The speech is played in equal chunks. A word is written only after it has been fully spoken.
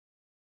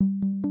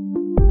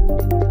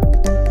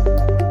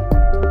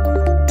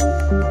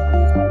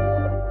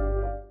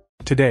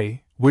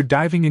Today, we're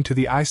diving into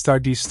the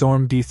iStar D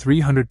Storm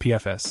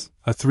D-300-PFS,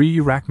 a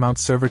 3U rack-mount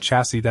server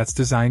chassis that's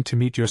designed to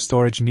meet your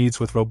storage needs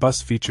with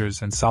robust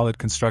features and solid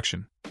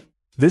construction.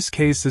 This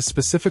case is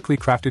specifically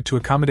crafted to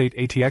accommodate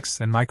ATX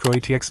and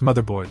micro-ATX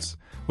motherboards,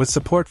 with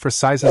support for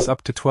sizes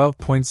up to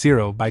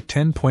 12.0 by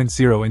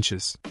 10.0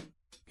 inches.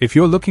 If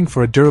you're looking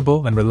for a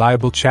durable and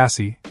reliable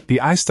chassis,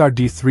 the iStar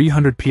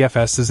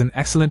D300-PFS is an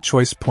excellent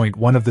choice.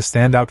 One of the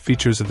standout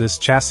features of this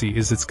chassis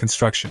is its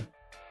construction.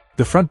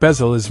 The front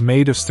bezel is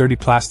made of sturdy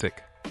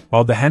plastic,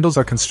 while the handles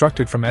are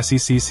constructed from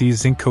SECC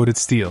zinc-coated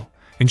steel,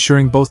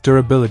 ensuring both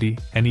durability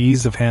and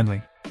ease of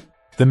handling.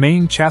 The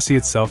main chassis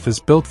itself is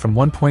built from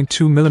 1.2mm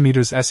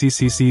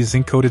SECC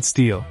zinc-coated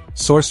steel,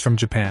 sourced from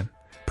Japan,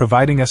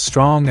 providing a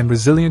strong and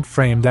resilient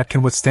frame that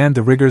can withstand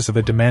the rigors of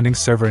a demanding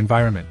server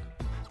environment.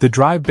 The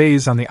drive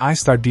bays on the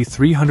iStar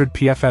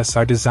D300-PFS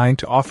are designed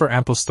to offer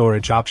ample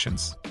storage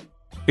options.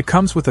 It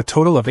comes with a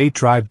total of 8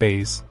 drive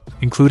bays,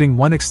 including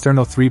one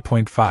external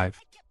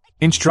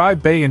 3.5-inch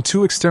drive bay and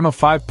 2 external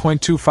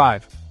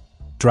 5.25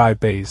 drive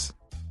bays.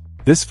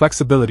 This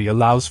flexibility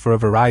allows for a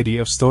variety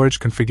of storage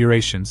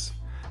configurations,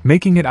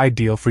 making it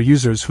ideal for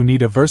users who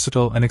need a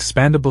versatile and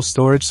expandable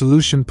storage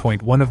solution.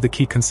 One of the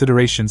key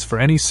considerations for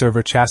any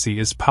server chassis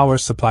is power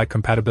supply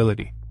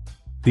compatibility.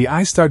 The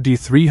iStar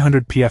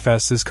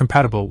D300-PFS is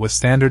compatible with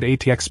standard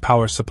ATX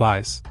power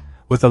supplies,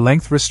 with a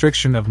length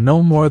restriction of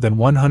no more than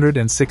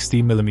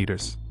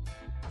 160mm.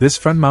 This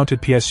front-mounted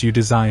PSU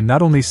design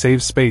not only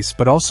saves space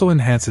but also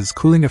enhances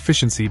cooling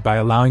efficiency by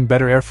allowing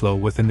better airflow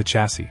within the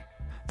chassis.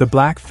 The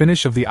black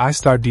finish of the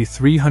iStar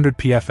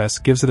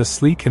D300-PFS gives it a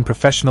sleek and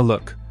professional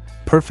look,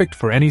 perfect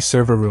for any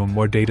server room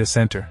or data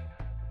center.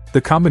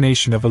 The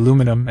combination of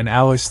aluminum and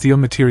alloy steel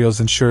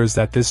materials ensures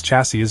that this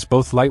chassis is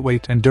both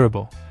lightweight and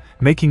durable,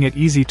 making it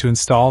easy to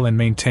install and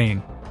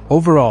maintain.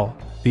 Overall,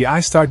 the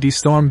iStar D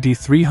Storm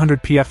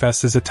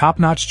D300-PFS is a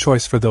top-notch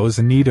choice for those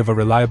in need of a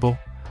reliable,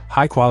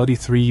 high-quality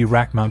 3U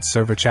rack-mount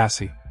server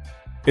chassis.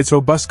 Its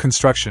robust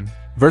construction,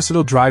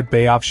 versatile drive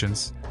bay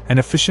options, and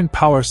efficient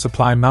power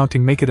supply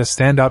mounting make it a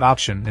standout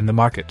option in the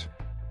market.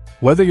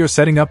 Whether you're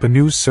setting up a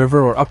new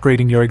server or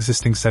upgrading your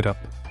existing setup,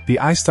 the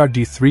iStar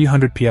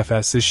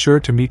D300-PFS is sure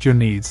to meet your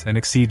needs and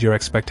exceed your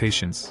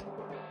expectations.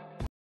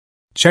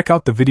 Check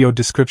out the video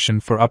description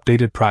for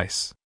updated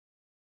price.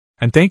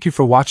 And thank you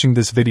for watching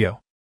this video.